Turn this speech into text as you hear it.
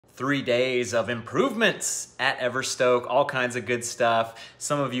3 days of improvements at Everstoke, all kinds of good stuff.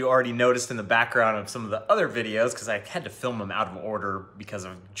 Some of you already noticed in the background of some of the other videos because I had to film them out of order because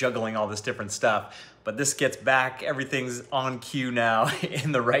of juggling all this different stuff. But this gets back, everything's on cue now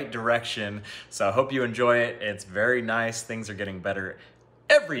in the right direction. So I hope you enjoy it. It's very nice. Things are getting better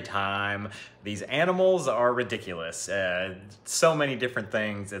every time. These animals are ridiculous. So many different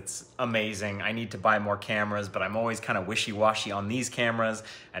things. It's amazing. I need to buy more cameras, but I'm always kind of wishy-washy on these cameras.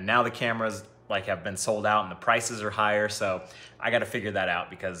 And now the cameras have been sold out and the prices are higher. So I got to figure that out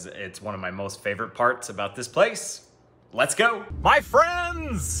because it's one of my most favorite parts about this place. Let's go. My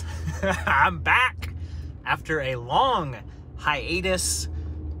friends, I'm back after a long hiatus.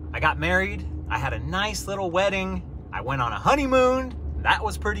 I got married. I had a nice little wedding. I went on a honeymoon. That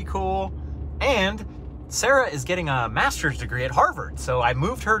was pretty cool. And Sarah is getting a master's degree at Harvard, so I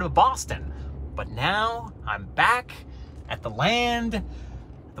moved her to Boston. But now I'm back at the land,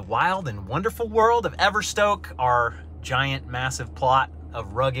 the wild and wonderful world of Everstoke, our giant, massive plot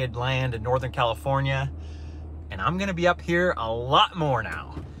of rugged land in Northern California. And I'm gonna be up here a lot more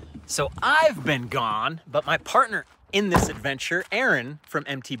now. So I've been gone, but my partner in this adventure, Aaron from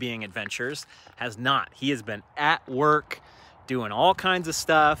MTBing Adventures, has not. He has been at work, doing all kinds of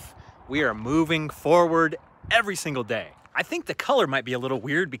stuff. We are moving forward every single day. I think the color might be a little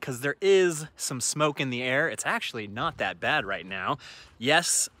weird because there is some smoke in the air. It's actually not that bad right now.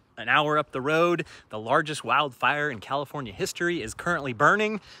 Yes, an hour up the road, the largest wildfire in California history is currently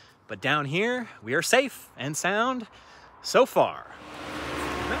burning, but down here, we are safe and sound so far.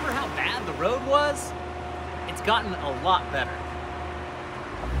 Remember how bad the road was? It's gotten a lot better.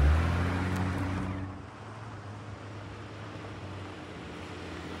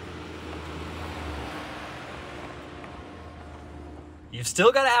 You've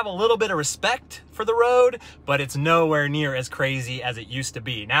still got to have a little bit of respect for the road, but it's nowhere near as crazy as it used to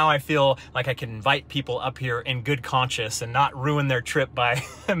be. Now I feel like I can invite people up here in good conscience and not ruin their trip by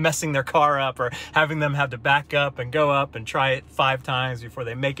messing their car up or having them have to back up and go up and try it 5 times before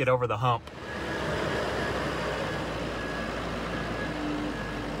they make it over the hump.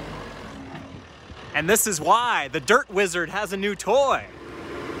 And this is why the Dirt Wizard has a new toy.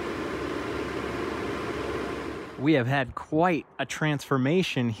 We have had quite a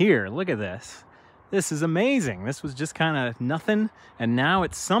transformation here. Look at this. This is amazing. This was just kind of nothing, and now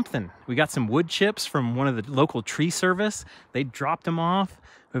it's something. We got some wood chips from one of the local tree service. They dropped them off.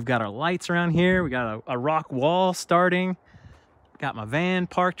 We've got our lights around here. We got a rock wall starting. Got my van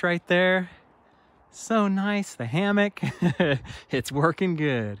parked right there. So nice, the hammock. It's working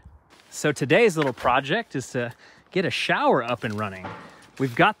good. So today's little project is to get a shower up and running.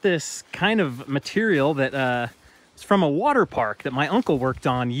 We've got this kind of material that it's from a water park that my uncle worked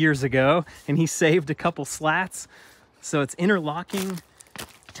on years ago, and he saved a couple slats. So it's interlocking,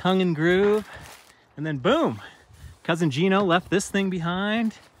 tongue and groove, and then boom, Cousin Gino left this thing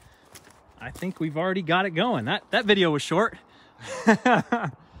behind. I think we've already got it going. That video was short.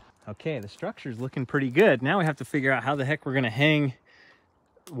 Okay, the structure's looking pretty good. Now we have to figure out how the heck we're gonna hang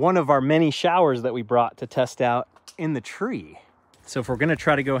one of our many showers that we brought to test out in the tree. So if we're gonna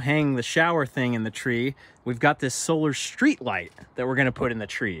try to go hang the shower thing in the tree, we've got this solar street light that we're gonna put in the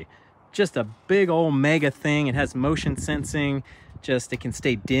tree. Just a big old mega thing. It has motion sensing. It can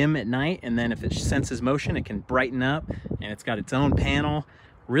stay dim at night, and then if it senses motion, it can brighten up, and it's got its own panel.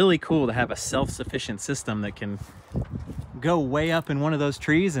 Really cool to have a self-sufficient system that can go way up in one of those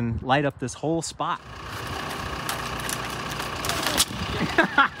trees and light up this whole spot.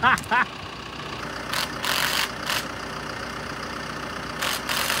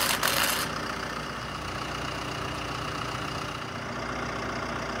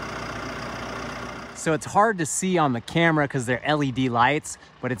 So it's hard to see on the camera because they're LED lights,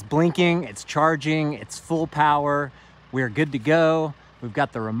 but it's blinking, it's charging, it's full power. We're good to go. We've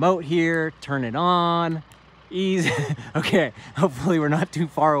got the remote here, turn it on, easy. Okay, hopefully we're not too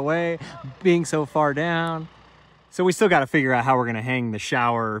far away, being so far down. So we still got to figure out how we're gonna hang the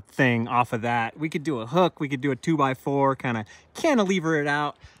shower thing off of that. We could do a hook, we could do a 2x4, kind of cantilever it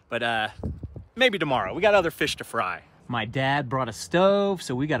out, but maybe tomorrow. We got other fish to fry. My dad brought a stove,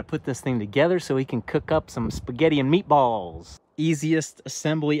 so we got to put this thing together so he can cook up some spaghetti and meatballs. Easiest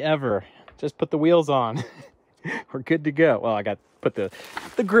assembly ever. Just put the wheels on. We're good to go. Well, I got to put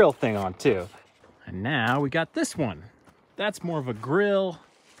the grill thing on too. And now we got this one. That's more of a grill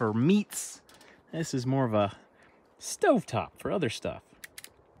for meats. This is more of a stovetop for other stuff.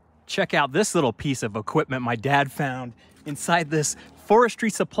 Check out this little piece of equipment my dad found inside this forestry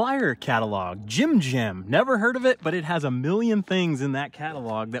supplier catalog. Jim. Never heard of it, but it has a million things in that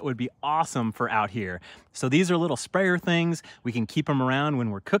catalog that would be awesome for out here. So these are little sprayer things. We can keep them around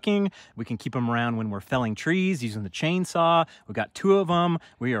when we're cooking. We can keep them around when we're felling trees using the chainsaw. We've got 2 of them.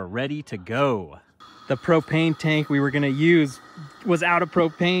 We are ready to go. The propane tank we were gonna use was out of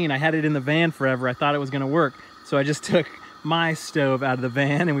propane. I had it in the van forever. I thought it was gonna work. So I just took my stove out of the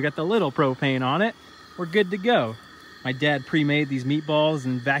van and we got the little propane on it. We're good to go. My dad pre-made these meatballs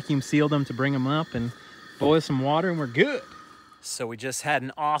and vacuum sealed them to bring them up and boil some water and we're good. So we just had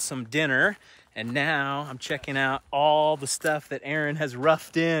an awesome dinner and now I'm checking out all the stuff that Aaron has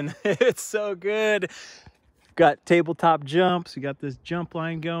roughed in. It's so good. Got tabletop jumps, we got this jump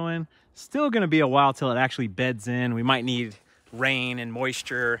line going. Still gonna be a while till it actually beds in. We might need rain and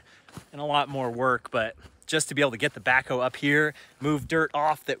moisture and a lot more work, but just to be able to get the backhoe up here, move dirt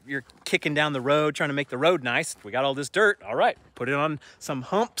off that you're kicking down the road, trying to make the road nice. We got all this dirt, all right, put it on some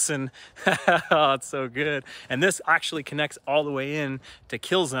humps and oh, it's so good. And this actually connects all the way in to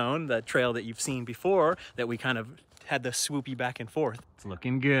Kill Zone, the trail that you've seen before, that we kind of had the swoopy back and forth. It's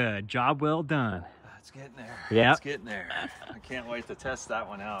looking good, job well done. It's getting there. Yeah, it's getting there. I can't wait to test that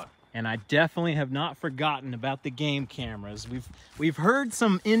one out. And I definitely have not forgotten about the game cameras. We've heard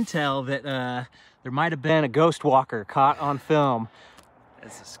some intel that there might have been a ghost walker caught on film.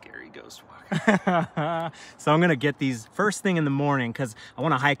 It's a scary ghost walker. So I'm gonna get these first thing in the morning because I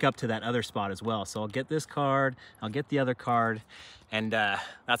want to hike up to that other spot as well. So I'll get this card, I'll get the other card, and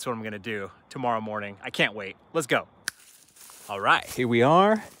that's what I'm gonna do tomorrow morning. I can't wait. Let's go. All right, here we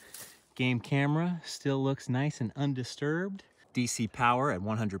are. Game camera still looks nice and undisturbed. DC power at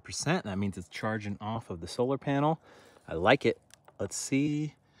 100%. That means it's charging off of the solar panel. I like it. Let's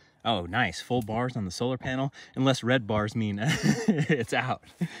see. Oh, nice. Full bars on the solar panel. Unless red bars mean it's out.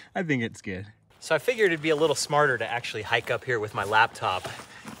 I think it's good. So I figured it'd be a little smarter to actually hike up here with my laptop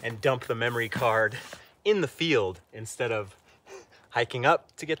and dump the memory card in the field instead of hiking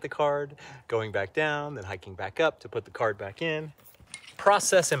up to get the card, going back down, then hiking back up to put the card back in.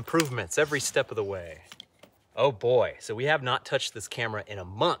 Process improvements every step of the way. Oh boy, so we have not touched this camera in a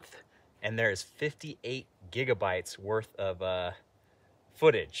month and there is 58 gigabytes worth of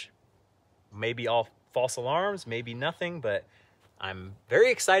footage. Maybe all false alarms, maybe nothing, but I'm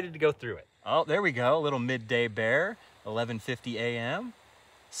very excited to go through it. Oh, there we go, a little midday bear, 11:50 a.m.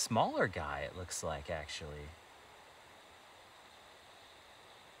 Smaller guy, it looks like, actually.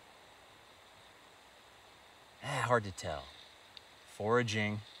 Hard to tell.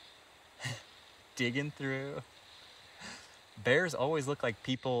 Foraging. Digging through. Bears always look like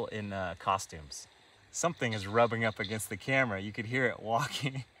people in costumes. Something is rubbing up against the camera. You could hear it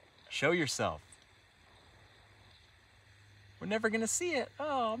walking. Show yourself. We're never gonna see it.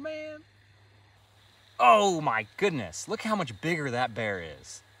 Oh man. Oh my goodness. Look how much bigger that bear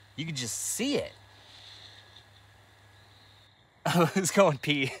is. You can just see it. Oh, it's going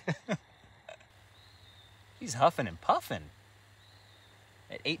pee. He's huffing and puffing.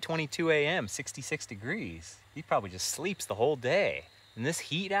 At 8:22 a.m., 66 degrees. He probably just sleeps the whole day. And this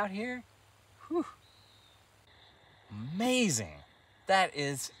heat out here, whew. Amazing. That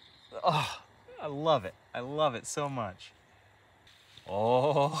is, oh, I love it. I love it so much.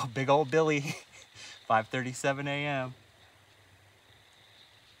 Oh, big old Billy, 5:37 a.m.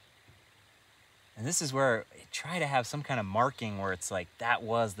 And this is where I try to have some kind of marking where it's like, that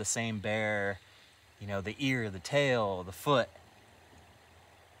was the same bear, you know, the ear, the tail, the foot.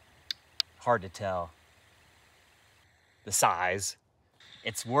 Hard to tell. The size.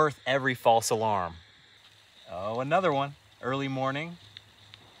 It's worth every false alarm. Oh, another one. Early morning.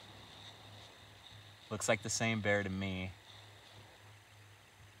 Looks like the same bear to me.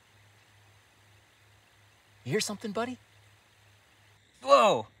 You hear something, buddy?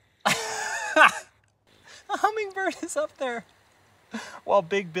 Whoa! A hummingbird is up there while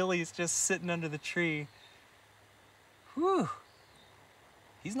Big Billy is just sitting under the tree. Whew.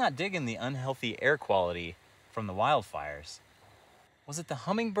 He's not digging the unhealthy air quality from the wildfires. Was it the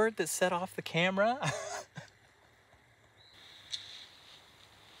hummingbird that set off the camera?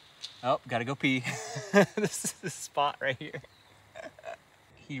 Oh, gotta go pee. This is the spot right here.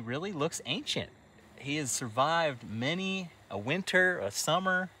 He really looks ancient. He has survived many a winter, a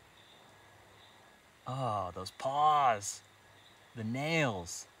summer. Oh, those paws, the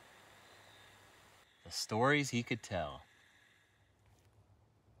nails, the stories he could tell.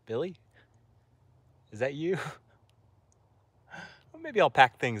 Billy, is that you? Well, maybe I'll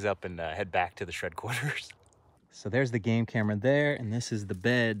pack things up and head back to the shred quarters. So there's the game camera there, and this is the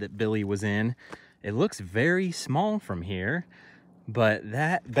bed that Billy was in. It looks very small from here, but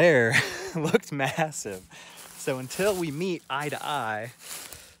that bear looked massive. So until we meet eye to eye,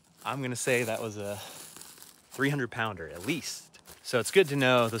 I'm gonna say that was a 300-pounder at least. So it's good to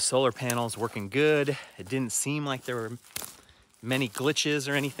know the solar panel's working good. It didn't seem like there were many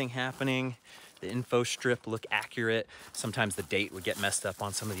glitches or anything happening. The info strip looked accurate. Sometimes the date would get messed up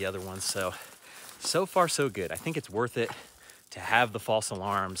on some of the other ones. So far so good. I think it's worth it to have the false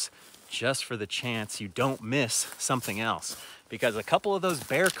alarms just for the chance you don't miss something else. Because a couple of those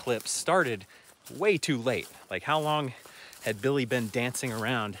bear clips started way too late. Like, how long had Billy been dancing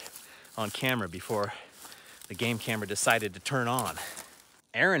around on camera before the game camera decided to turn on?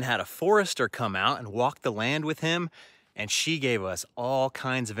 Aaron had a forester come out and walk the land with him, and she gave us all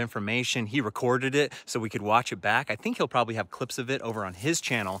kinds of information. He recorded it so we could watch it back. I think he'll probably have clips of it over on his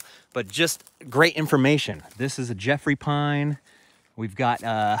channel, but just great information. This is a Jeffrey pine. We've got,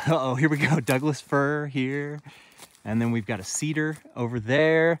 oh, here we go, Douglas fir here. And then we've got a cedar over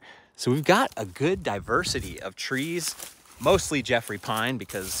there. So we've got a good diversity of trees, mostly Jeffrey pine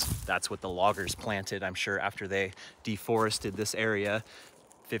because that's what the loggers planted, I'm sure, after they deforested this area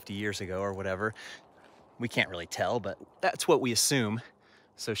 50 years ago or whatever. We can't really tell, but that's what we assume.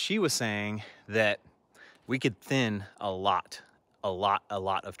 So she was saying that we could thin a lot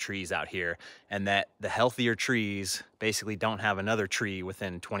of trees out here, and that the healthier trees basically don't have another tree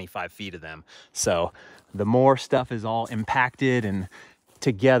within 25 feet of them. So the more stuff is all impacted and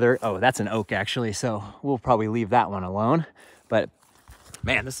together. Oh, that's an oak actually, so we'll probably leave that one alone. But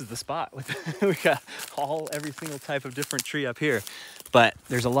man, this is the spot. We got every single type of different tree up here, but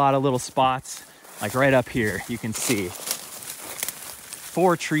there's a lot of little spots. Like right up here, you can see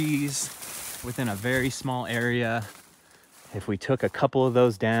 4 trees within a very small area. If we took a couple of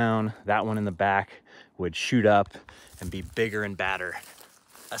those down, that one in the back would shoot up and be bigger and badder.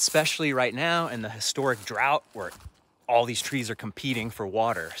 Especially right now in the historic drought where all these trees are competing for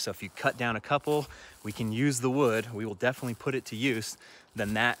water. So if you cut down a couple, we can use the wood. We will definitely put it to use.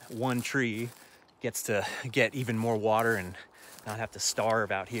 Then that one tree gets to get even more water and not have to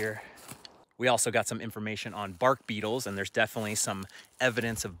starve out here. We also got some information on bark beetles, and there's definitely some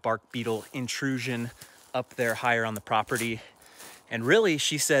evidence of bark beetle intrusion up there higher on the property. And really,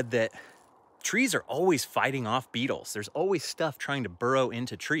 she said that trees are always fighting off beetles. There's always stuff trying to burrow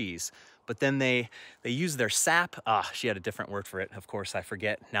into trees, but then they use their sap. She had a different word for it. Of course, I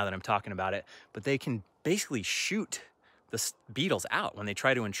forget now that I'm talking about it, but they can basically shoot the beetles out when they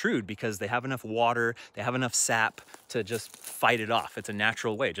try to intrude because they have enough water, they have enough sap to just fight it off. It's a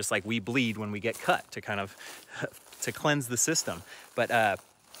natural way, just like we bleed when we get cut to kind of to cleanse the system. But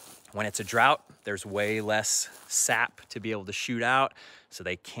when it's a drought, there's way less sap to be able to shoot out, so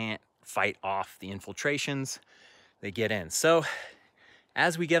they can't fight off the infiltrations. They get in. So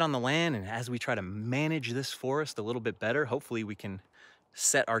as we get on the land and as we try to manage this forest a little bit better, hopefully we can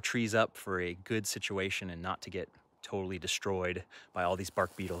set our trees up for a good situation and not to get totally destroyed by all these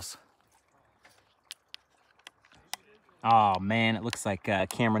bark beetles. Oh man, it looks like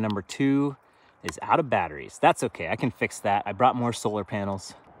camera number 2 is out of batteries. That's okay, I can fix that. I brought more solar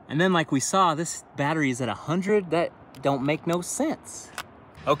panels. And then like we saw, this battery is at 100. That don't make no sense.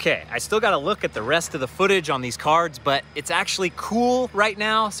 Okay, I still gotta look at the rest of the footage on these cards, but it's actually cool right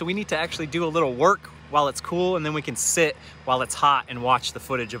now, so we need to actually do a little work while it's cool, and then we can sit while it's hot and watch the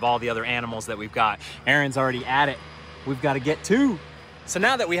footage of all the other animals that we've got. Aaron's already at it. We've got to get 2. So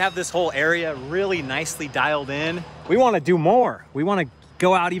now that we have this whole area really nicely dialed in, we want to do more. We want to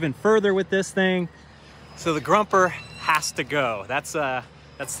go out even further with this thing. So the grumper has to go. That's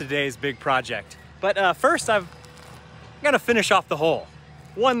today's big project. But first I'm gonna finish off the hole.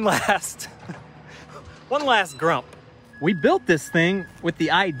 One last grump. We built this thing with the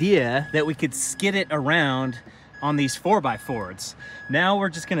idea that we could skid it around on these 4x4s. Now we're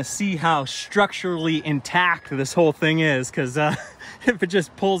just gonna see how structurally intact this whole thing is, because if it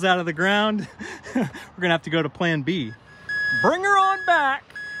just pulls out of the ground, we're gonna have to go to plan B. Bring her on back.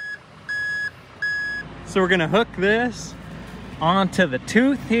 So we're gonna hook this onto the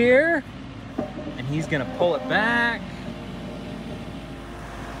tooth here, and he's gonna pull it back.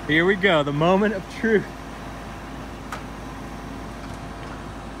 Here we go, the moment of truth.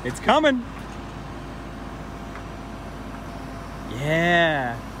 It's coming.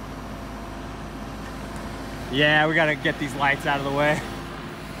 Yeah. Yeah, we gotta get these lights out of the way.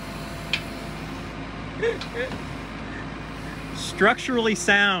 Structurally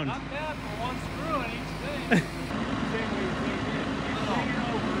sound. Not bad for one screw in each thing.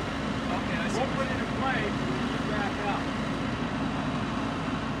 Okay, I see. We'll put it in place and back out.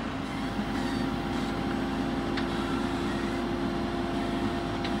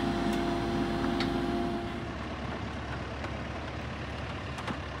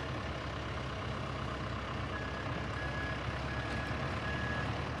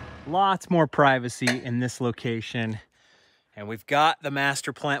 Lots more privacy in this location. And we've got the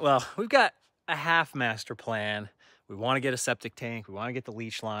master plan. Well, we've got a half master plan. We want to get a septic tank. We want to get the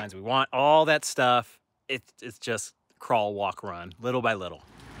leach lines. We want all that stuff. It's just crawl, walk, run, little by little.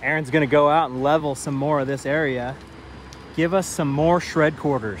 Aaron's gonna go out and level some more of this area. Give us some more shred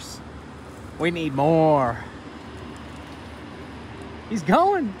quarters. We need more. He's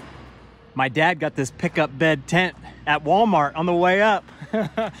going. My dad got this pickup bed tent at Walmart on the way up.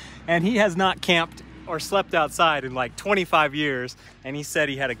 And he has not camped or slept outside in like 25 years. And he said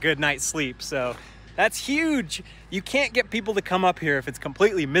he had a good night's sleep. So that's huge. You can't get people to come up here if it's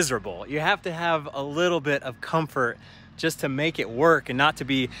completely miserable. You have to have a little bit of comfort just to make it work and not to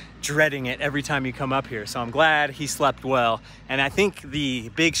be dreading it every time you come up here. So I'm glad he slept well. And I think the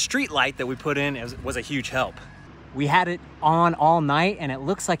big street light that we put in was a huge help. We had it on all night and it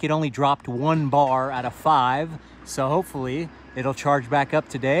looks like it only dropped 1 bar out of 5. So hopefully it'll charge back up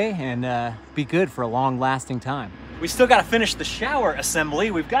today and be good for a long lasting time. We still got to finish the shower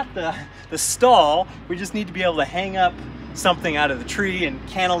assembly. We've got the stall. We just need to be able to hang up something out of the tree and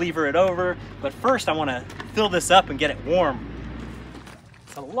cantilever it over. But first I want to fill this up and get it warm.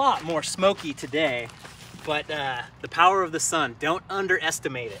 It's a lot more smoky today, but the power of the sun, don't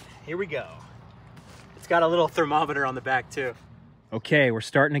underestimate it. Here we go. It's got a little thermometer on the back too. Okay, we're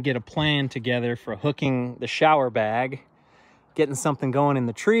starting to get a plan together for hooking the shower bag, getting something going in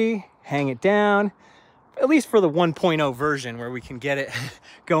the tree, hang it down, at least for the 1.0 version where we can get it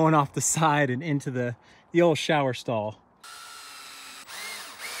going off the side and into the old shower stall.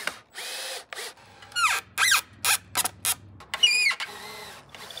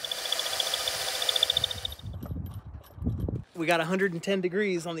 We got 110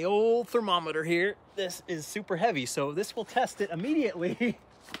 degrees on the old thermometer here. This is super heavy, so this will test it immediately.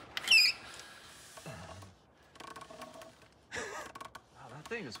 Wow, that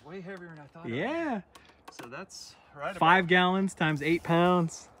thing is way heavier than I thought. Yeah. So that's right. 5 gallons times 8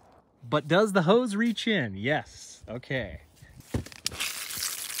 pounds. But does the hose reach in? Yes. Okay.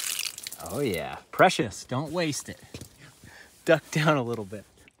 Oh yeah, precious. Don't waste it. Duck down a little bit.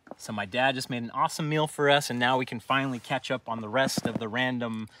 So my dad just made an awesome meal for us, and now we can finally catch up on the rest of the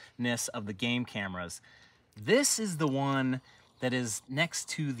randomness of the game cameras. This is the one that is next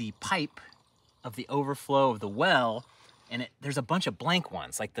to the pipe of the overflow of the well, and there's a bunch of blank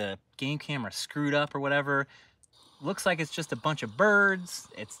ones, like the game camera screwed up or whatever. Looks like it's just a bunch of birds.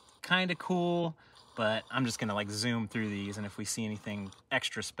 It's kind of cool, but I'm just gonna like zoom through these, and if we see anything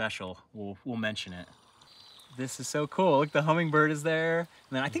extra special, we'll mention it. This is so cool. Look, the hummingbird is there.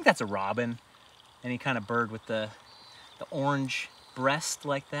 And then I think that's a robin. Any kind of bird with the orange breast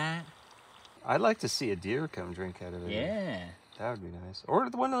like that. I'd like to see a deer come drink out of it. Yeah. That would be nice. Or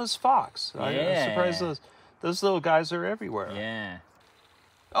one of those fox. Yeah. I'm surprised those little guys are everywhere. Yeah.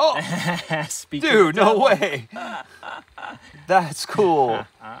 Oh! Dude, no way! That's cool.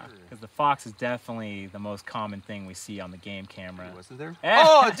 Because the fox is definitely the most common thing we see on the game camera. Wasn't there?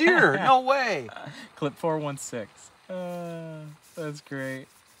 Oh, deer! No way! Clip 416. That's great.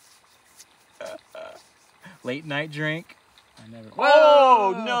 Late night drink.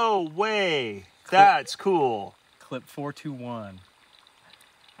 Oh, no way! That's cool. Clip 421.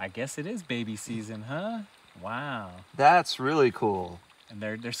 I guess it is baby season, huh? Wow. That's really cool. And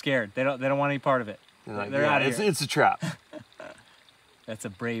they're scared. They don't want any part of it. They're out of here. It's a trap. That's a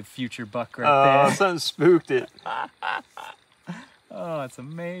brave future buck right there. Something spooked it. Oh, it's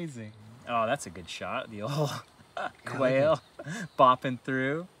amazing. Oh, that's a good shot. The old quail bopping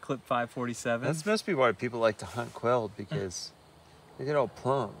through. Clip 547. That must be why people like to hunt quail, because they get all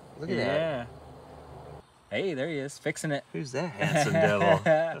plump. Look at that. Yeah. Hey, there he is, fixing it. Who's that handsome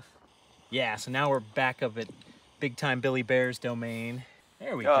devil? Yeah, so now we're back up at Big Time Billy Bear's domain.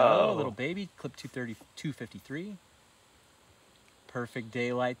 There we go, little baby, clip 253. Perfect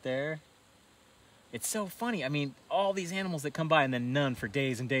daylight there. It's so funny. I mean, all these animals that come by and then none for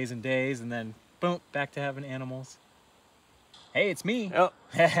days and days and days, and then boom, back to having animals. Hey, it's me. Oh,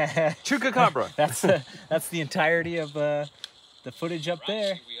 Chupacabra. That's the entirety of the footage up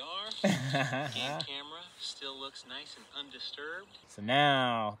there. Here we are. Game camera still looks nice and undisturbed. So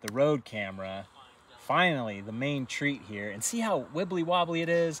now the road camera. Finally, the main treat here. And see how wibbly wobbly it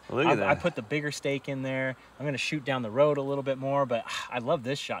is? Look at that. I put the bigger stake in there. I'm going to shoot down the road a little bit more, but I love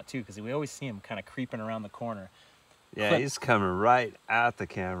this shot too because we always see him kind of creeping around the corner. Yeah, he's coming right at the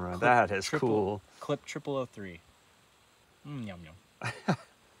camera. That is cool. Clip 0003. Yum, yum.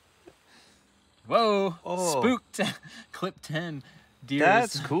 Whoa, spooked. Clip 10. Deer.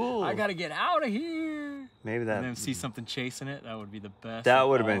 That's cool. I gotta get out of here. Maybe that. And then see something chasing it. That would be the best. That of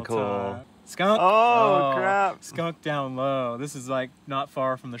would have been all cool. time. Skunk. Oh, crap. Skunk down low. This is like not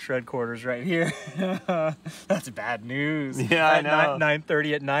far from the shred quarters right here. That's bad news. Yeah, I At know.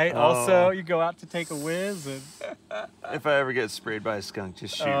 9:30 at night. Oh. Also, you go out to take a whiz and. If I ever get sprayed by a skunk,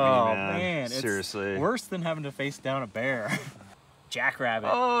 just shoot me, Oh man. man, Seriously. it's worse than having to face down a bear. Jackrabbit.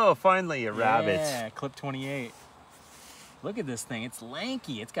 Oh, finally a rabbit. Yeah, clip 28. Look at this thing. It's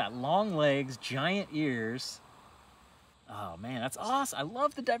lanky. It's got long legs, giant ears. Oh man, that's awesome. I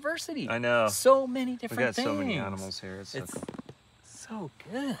love the diversity. I know. So many We different got things. so many animals here. It's so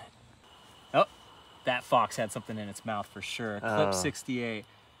good. Oh, that fox had something in its mouth for sure. Clip Oh. 68.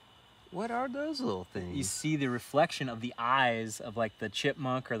 What are those little You things? see the reflection of the eyes of like the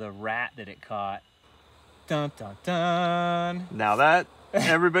chipmunk or the rat that it caught. Dun dun dun. Now that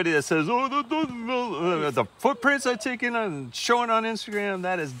everybody that says, "Oh, the footprints I taken and showing on Instagram,"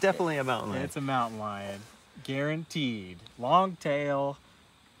 that is definitely a mountain lion. It's a mountain lion, guaranteed. Long tail,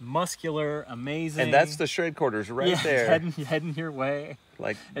 muscular, amazing. And that's the shred quarters right yeah, there. heading your way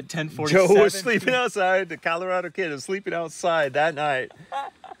Like at 10:47. Joe was sleeping outside. The Colorado kid was sleeping outside that night.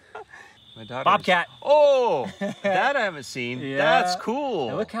 My daughter. Bobcat. Oh, that I haven't seen. Yeah. That's cool.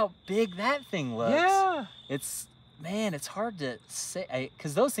 And look how big that thing looks. Yeah. It's, man, it's hard to say,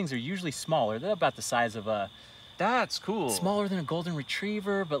 because those things are usually smaller. They're about the size of a, That's cool. smaller than a golden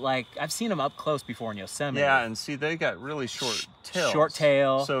retriever, but like, I've seen them up close before in Yosemite. Yeah, and see, they got really short tails. Short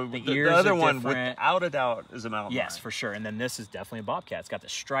tail. So the the ears other are one, different. without a doubt, is a mountain Yes, lion. for sure. And then this is definitely a bobcat. It's got the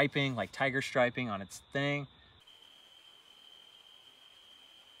striping, like tiger striping on its thing.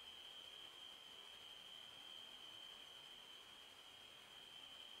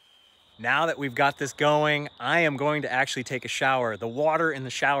 Now that we've got this going, I am going to actually take a shower. The water in the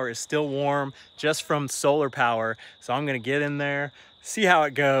shower is still warm just from solar power. So I'm gonna get in there, see how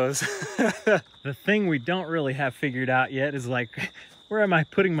it goes. The thing we don't really have figured out yet is like, where am I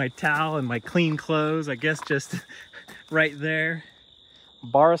putting my towel and my clean clothes? I guess just right there.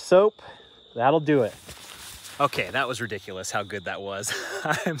 Bar of soap, that'll do it. Okay, that was ridiculous how good that was.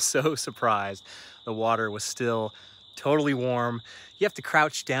 I'm so surprised the water was still totally warm. You have to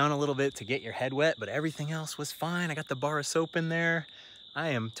crouch down a little bit to get your head wet, but everything else was fine. I got the bar of soap in there. I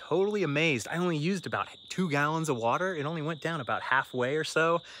am totally amazed. I only used about 2 gallons of water. It only went down about halfway or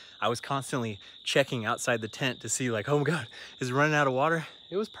so. I was constantly checking outside the tent to see like, oh my God, is it running out of water?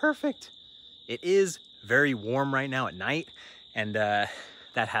 It was perfect. It is very warm right now at night, and that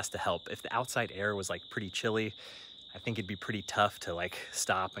has to help. If the outside air was like pretty chilly, I think it'd be pretty tough to like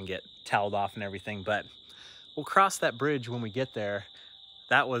stop and get toweled off and everything, but we'll cross that bridge when we get there.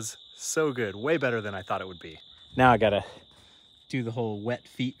 That was so good, way better than I thought it would be. Now I gotta do the whole wet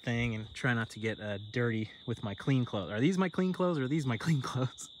feet thing and try not to get dirty with my clean clothes. Are these my clean clothes or are these my clean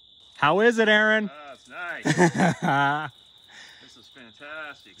clothes? How is it, Aaron? That's nice. This is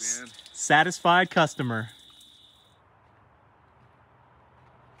fantastic, man. Satisfied customer.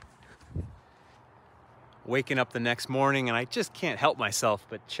 Waking up the next morning and I just can't help myself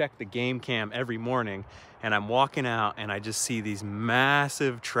but check the game cam every morning, and I'm walking out and I just see these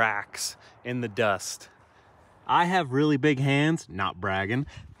massive tracks in the dust. I have really big hands, not bragging,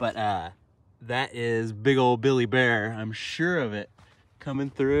 but that is big old Billy Bear, I'm sure of it, coming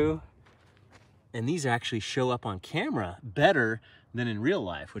through. And these actually show up on camera better than in real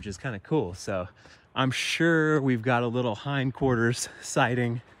life, which is kind of cool. So I'm sure we've got a little hindquarters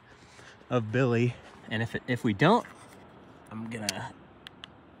sighting of Billy. And if we don't, I'm gonna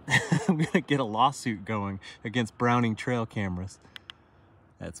I'm gonna get a lawsuit going against Browning trail cameras.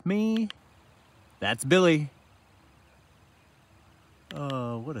 That's me. That's Billy.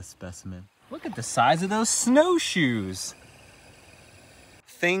 Oh, what a specimen. Look at the size of those snowshoes.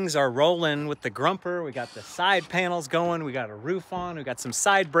 Things are rolling with the grumper. We got the side panels going. We got a roof on. We got some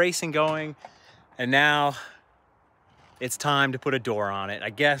side bracing going. And now it's time to put a door on it.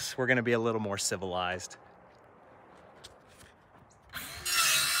 I guess we're gonna be a little more civilized.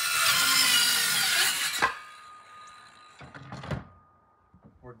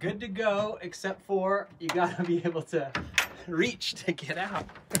 We're good to go, except for you gotta be able to reach to get out.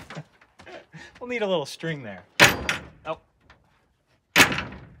 We'll need a little string there. Oh.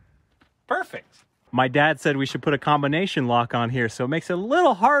 Perfect. My dad said we should put a combination lock on here, so it makes it a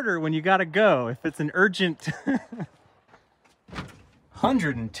little harder when you gotta go. If it's an urgent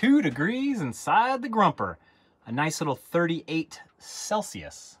 102 degrees inside the grumper. A nice little 38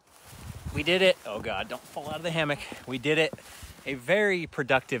 Celsius. We did it. Oh God, don't fall out of the hammock. We did it. A very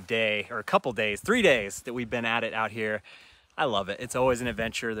productive day, or a couple days, 3 days that we've been at it out here. I love it. It's always an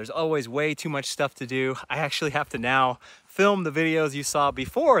adventure. There's always way too much stuff to do. I actually have to now film the videos you saw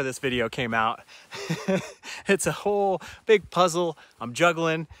before this video came out. It's a whole big puzzle. I'm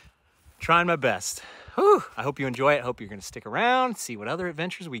juggling, trying my best. Whew. I hope you enjoy it. I hope you're gonna stick around, see what other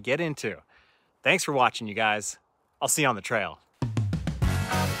adventures we get into. Thanks for watching, you guys. I'll see you on the trail.